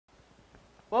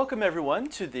Welcome everyone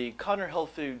to the Connor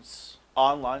Health Foods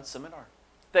online seminar.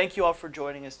 Thank you all for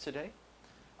joining us today.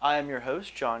 I am your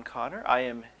host, John Connor. I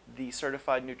am the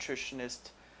certified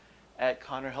nutritionist at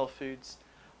Connor Health Foods.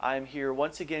 I am here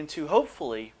once again to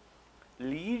hopefully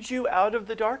lead you out of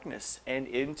the darkness and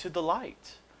into the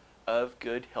light of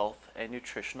good health and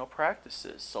nutritional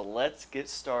practices. So let's get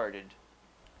started.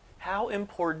 How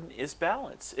important is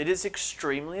balance? It is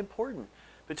extremely important.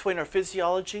 Between our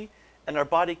physiology and our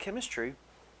body chemistry,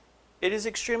 it is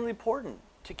extremely important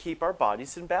to keep our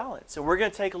bodies in balance. And we're going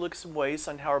to take a look at some ways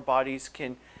on how our bodies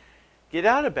can get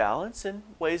out of balance and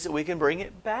ways that we can bring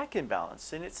it back in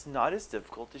balance. And it's not as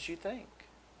difficult as you think.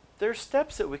 There are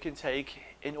steps that we can take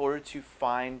in order to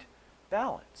find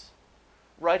balance.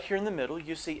 Right here in the middle,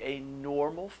 you see a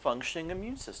normal functioning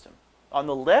immune system. On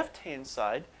the left-hand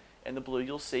side, in the blue,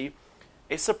 you'll see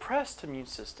a suppressed immune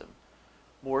system,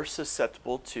 more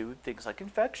susceptible to things like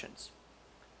infections.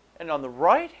 And on the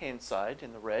right-hand side,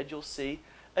 in the red, you'll see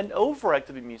an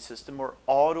overactive immune system, or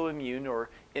autoimmune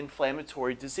or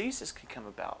inflammatory diseases can come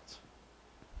about.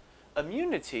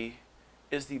 Immunity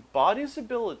is the body's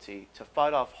ability to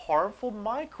fight off harmful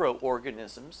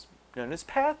microorganisms known as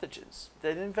pathogens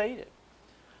that invade it.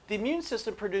 The immune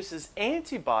system produces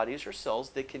antibodies or cells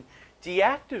that can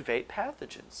deactivate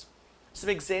pathogens.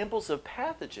 Some examples of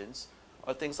pathogens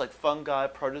are things like fungi,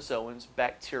 protozoans,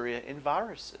 bacteria, and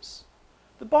viruses.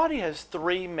 The body has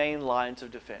three main lines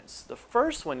of defense. The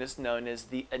first one is known as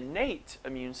the innate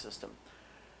immune system.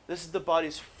 This is the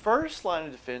body's first line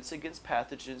of defense against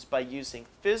pathogens by using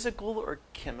physical or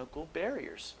chemical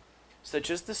barriers, such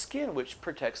as the skin, which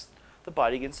protects the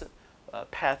body against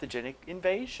pathogenic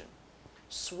invasion.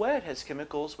 Sweat has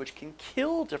chemicals which can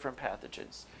kill different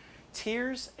pathogens.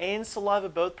 Tears and saliva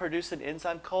both produce an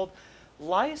enzyme called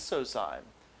lysozyme,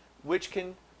 which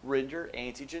can render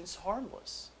antigens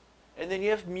harmless. And then you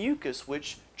have mucus,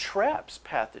 which traps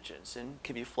pathogens and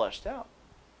can be flushed out.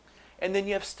 And then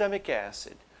you have stomach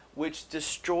acid, which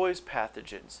destroys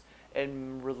pathogens.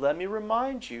 And let me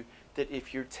remind you that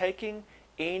if you're taking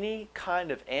any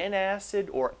kind of antacid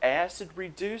or acid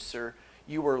reducer,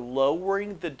 you are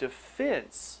lowering the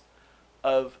defense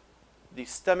of the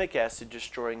stomach acid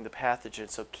destroying the pathogen.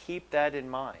 So keep that in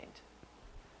mind.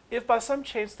 If by some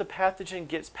chance the pathogen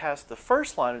gets past the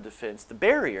first line of defense, the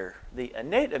barrier, the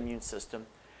innate immune system,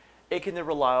 it can then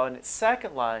rely on its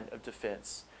second line of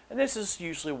defense. And this is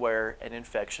usually where an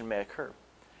infection may occur.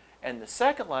 And the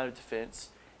second line of defense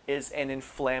is an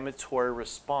inflammatory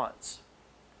response.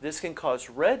 This can cause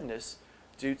redness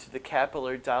due to the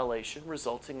capillary dilation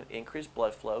resulting in increased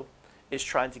blood flow. It's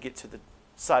trying to get to the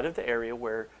side of the area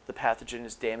where the pathogen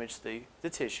has damaged the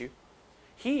tissue.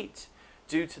 Heat,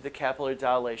 due to the capillary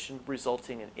dilation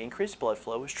resulting in increased blood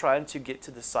flow, is trying to get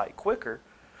to the site quicker.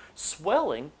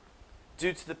 Swelling,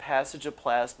 due to the passage of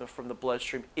plasma from the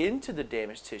bloodstream into the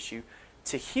damaged tissue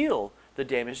to heal the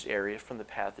damaged area from the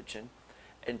pathogen.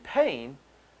 And pain,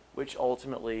 which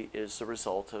ultimately is the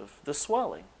result of the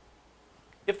swelling.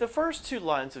 If the first two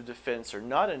lines of defense are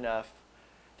not enough,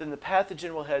 then the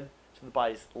pathogen will head to the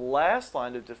body's last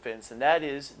line of defense, and that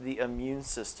is the immune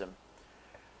system.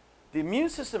 The immune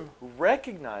system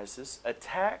recognizes,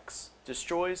 attacks,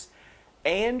 destroys,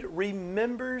 and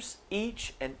remembers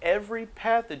each and every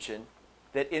pathogen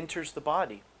that enters the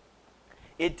body.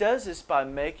 It does this by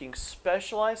making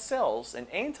specialized cells and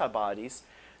antibodies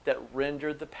that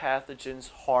render the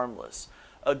pathogens harmless.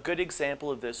 A good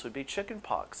example of this would be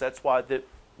chickenpox. That's why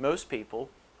most people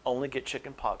only get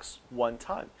chickenpox one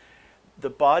time. The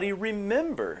body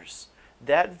remembers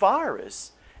that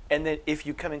virus, and then if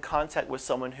you come in contact with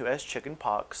someone who has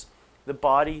chickenpox, the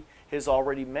body has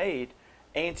already made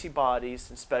antibodies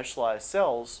and specialized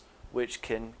cells which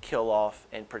can kill off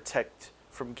and protect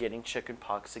from getting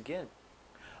chickenpox again.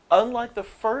 Unlike the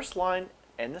first line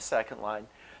and the second line,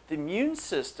 the immune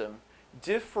system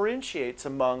differentiates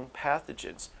among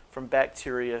pathogens, from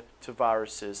bacteria to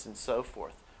viruses and so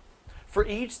forth. For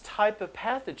each type of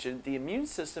pathogen, the immune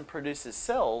system produces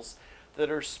cells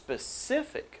that are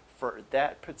specific for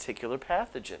that particular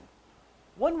pathogen.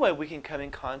 One way we can come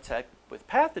in contact with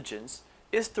pathogens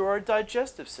is through our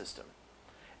digestive system.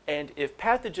 And if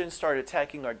pathogens start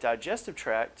attacking our digestive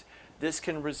tract, this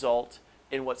can result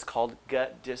in what's called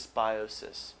gut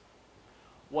dysbiosis.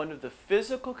 One of the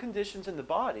physical conditions in the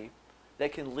body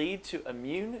that can lead to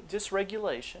immune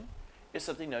dysregulation is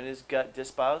something known as gut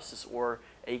dysbiosis, or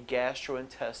a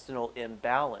gastrointestinal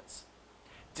imbalance.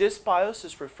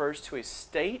 Dysbiosis refers to a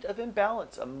state of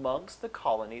imbalance amongst the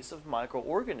colonies of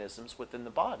microorganisms within the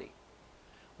body.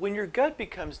 When your gut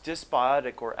becomes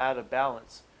dysbiotic or out of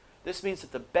balance, this means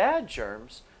that the bad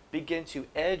germs begin to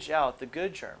edge out the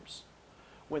good germs.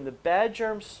 When the bad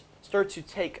germs start to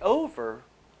take over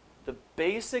the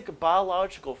basic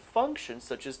biological functions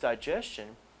such as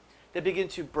digestion, they begin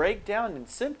to break down and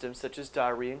symptoms such as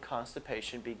diarrhea and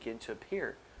constipation begin to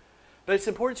appear. But it's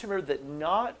important to remember that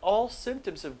not all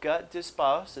symptoms of gut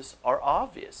dysbiosis are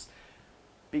obvious.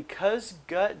 Because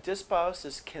gut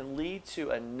dysbiosis can lead to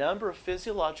a number of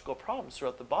physiological problems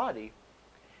throughout the body,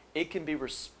 it can be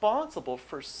responsible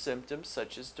for symptoms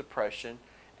such as depression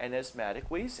and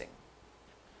asthmatic wheezing.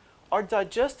 Our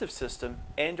digestive system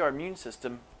and our immune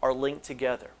system are linked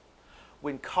together.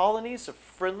 When colonies of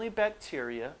friendly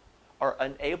bacteria are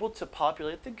unable to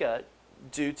populate the gut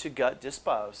due to gut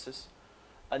dysbiosis,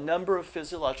 a number of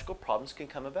physiological problems can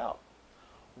come about.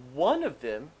 One of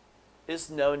them is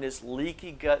known as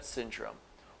leaky gut syndrome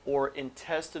or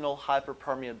intestinal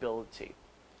hyperpermeability.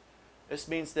 This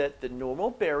means that the normal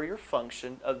barrier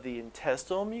function of the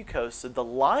intestinal mucosa, the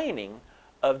lining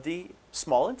of the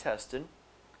small intestine,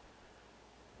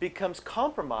 becomes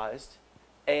compromised,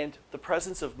 and the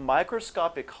presence of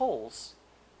microscopic holes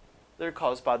that are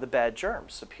caused by the bad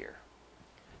germs appear.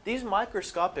 These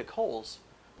microscopic holes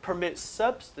permit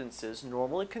substances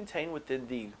normally contained within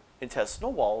the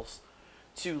intestinal walls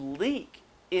to leak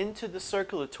into the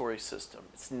circulatory system.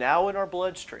 It's now in our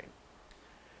bloodstream.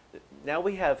 Now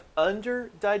we have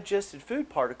under-digested food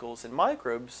particles and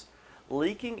microbes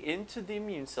leaking into the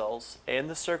immune cells and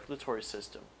the circulatory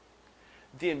system.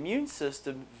 The immune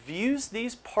system views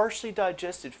these partially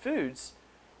digested foods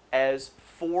as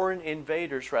foreign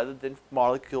invaders rather than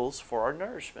molecules for our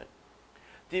nourishment.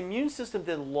 The immune system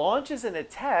then launches an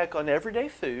attack on everyday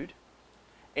food,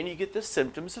 and you get the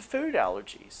symptoms of food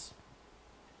allergies.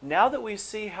 Now that we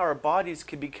see how our bodies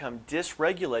can become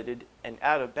dysregulated and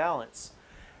out of balance,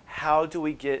 how do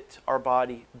we get our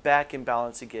body back in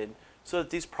balance again so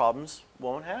that these problems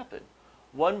won't happen?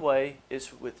 One way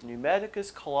is with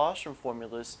Numedica's Colostrum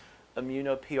formulas,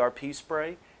 Immuno-PRP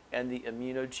spray, and the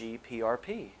Immuno-G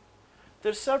PRP.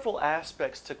 There's several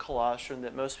aspects to colostrum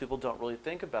that most people don't really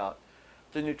think about.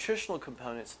 The nutritional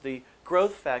components, the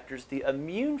growth factors, the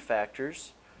immune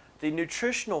factors, the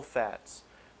nutritional fats,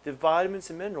 the vitamins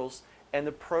and minerals, and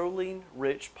the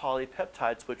proline-rich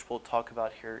polypeptides, which we'll talk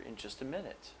about here in just a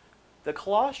minute. The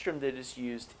colostrum that is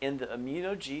used in the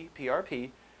Immuno-G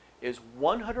PRP is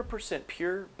 100%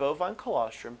 pure bovine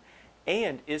colostrum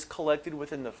and is collected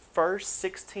within the first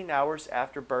 16 hours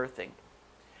after birthing.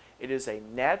 It is a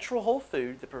natural whole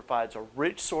food that provides a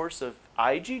rich source of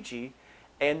IgG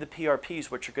and the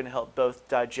PRPs, which are going to help both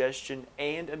digestion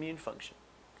and immune function.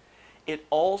 It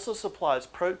also supplies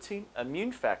protein,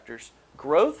 immune factors,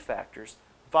 growth factors,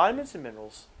 vitamins and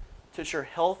minerals to ensure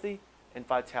healthy and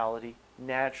vitality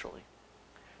naturally.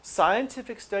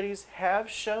 Scientific studies have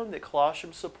shown that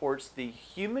colostrum supports the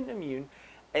human immune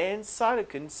and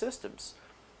cytokine systems.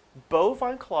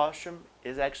 Bovine colostrum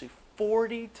is actually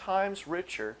 40 times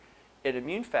richer in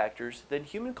immune factors than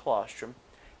human colostrum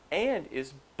and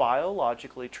is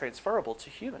biologically transferable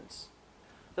to humans.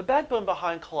 The backbone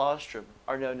behind colostrum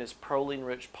are known as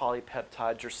proline-rich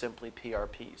polypeptides, or simply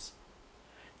PRPs.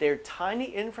 They are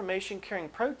tiny information-carrying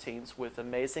proteins with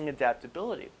amazing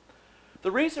adaptability.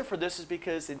 The reason for this is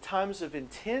because in times of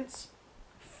intense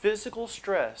physical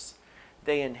stress,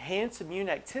 they enhance immune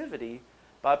activity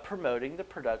by promoting the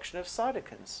production of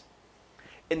cytokines.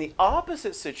 In the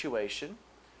opposite situation,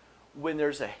 when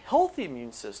there's a healthy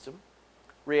immune system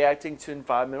reacting to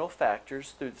environmental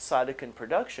factors through the cytokine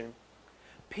production,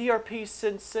 PRP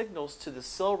sends signals to the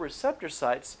cell receptor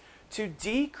sites to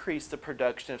decrease the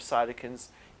production of cytokines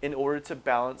in order to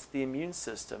balance the immune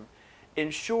system. In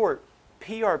short,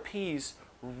 PRPs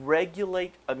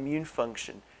regulate immune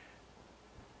function.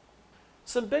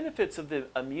 Some benefits of the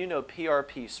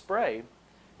Immuno-PRP spray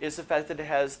is the fact that it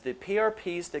has the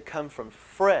PRPs that come from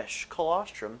fresh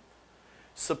colostrum,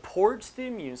 supports the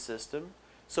immune system,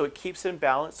 so it keeps it in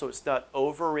balance so it's not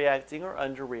overreacting or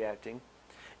underreacting.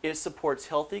 It supports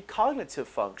healthy cognitive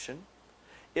function.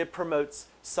 It promotes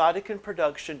cytokine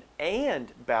production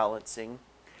and balancing,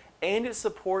 and it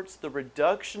supports the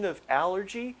reduction of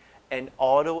allergy and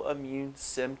autoimmune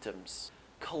symptoms.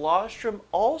 Colostrum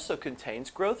also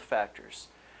contains growth factors.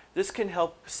 This can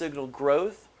help signal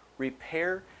growth,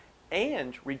 repair,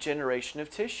 and regeneration of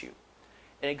tissue.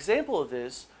 An example of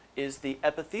this is the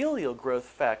epithelial growth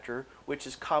factor, which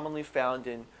is commonly found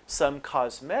in some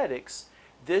cosmetics.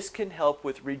 This can help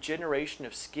with regeneration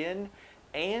of skin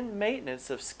and maintenance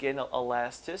of skin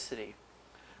elasticity.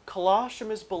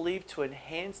 Colostrum is believed to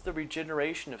enhance the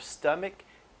regeneration of stomach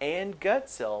and gut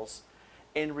cells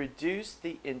and reduce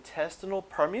the intestinal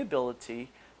permeability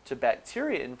to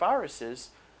bacteria and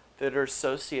viruses that are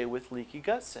associated with leaky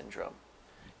gut syndrome.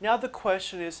 Now the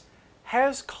question is,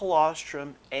 Has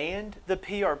colostrum and the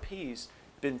PRPs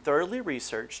been thoroughly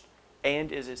researched,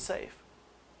 and is it safe?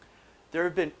 There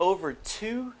have been over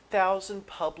 2,000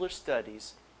 published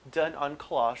studies done on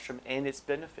colostrum and its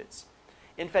benefits.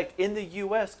 In fact, in the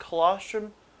US,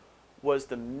 colostrum was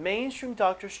the mainstream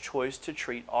doctor's choice to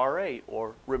treat RA,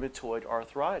 or rheumatoid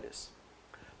arthritis.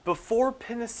 Before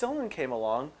penicillin came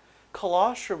along,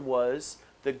 colostrum was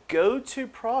the go-to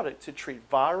product to treat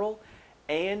viral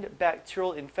and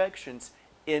bacterial infections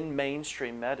in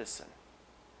mainstream medicine.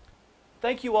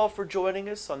 Thank you all for joining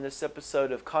us on this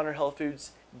episode of Conner Health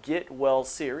Foods Get Well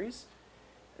series.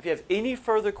 If you have any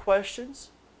further questions,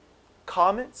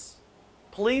 comments,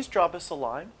 please drop us a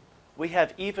line. We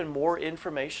have even more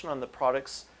information on the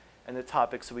products and the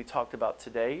topics that we talked about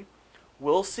today.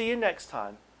 We'll see you next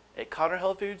time at Conner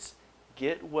Health Foods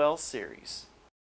Get Well series.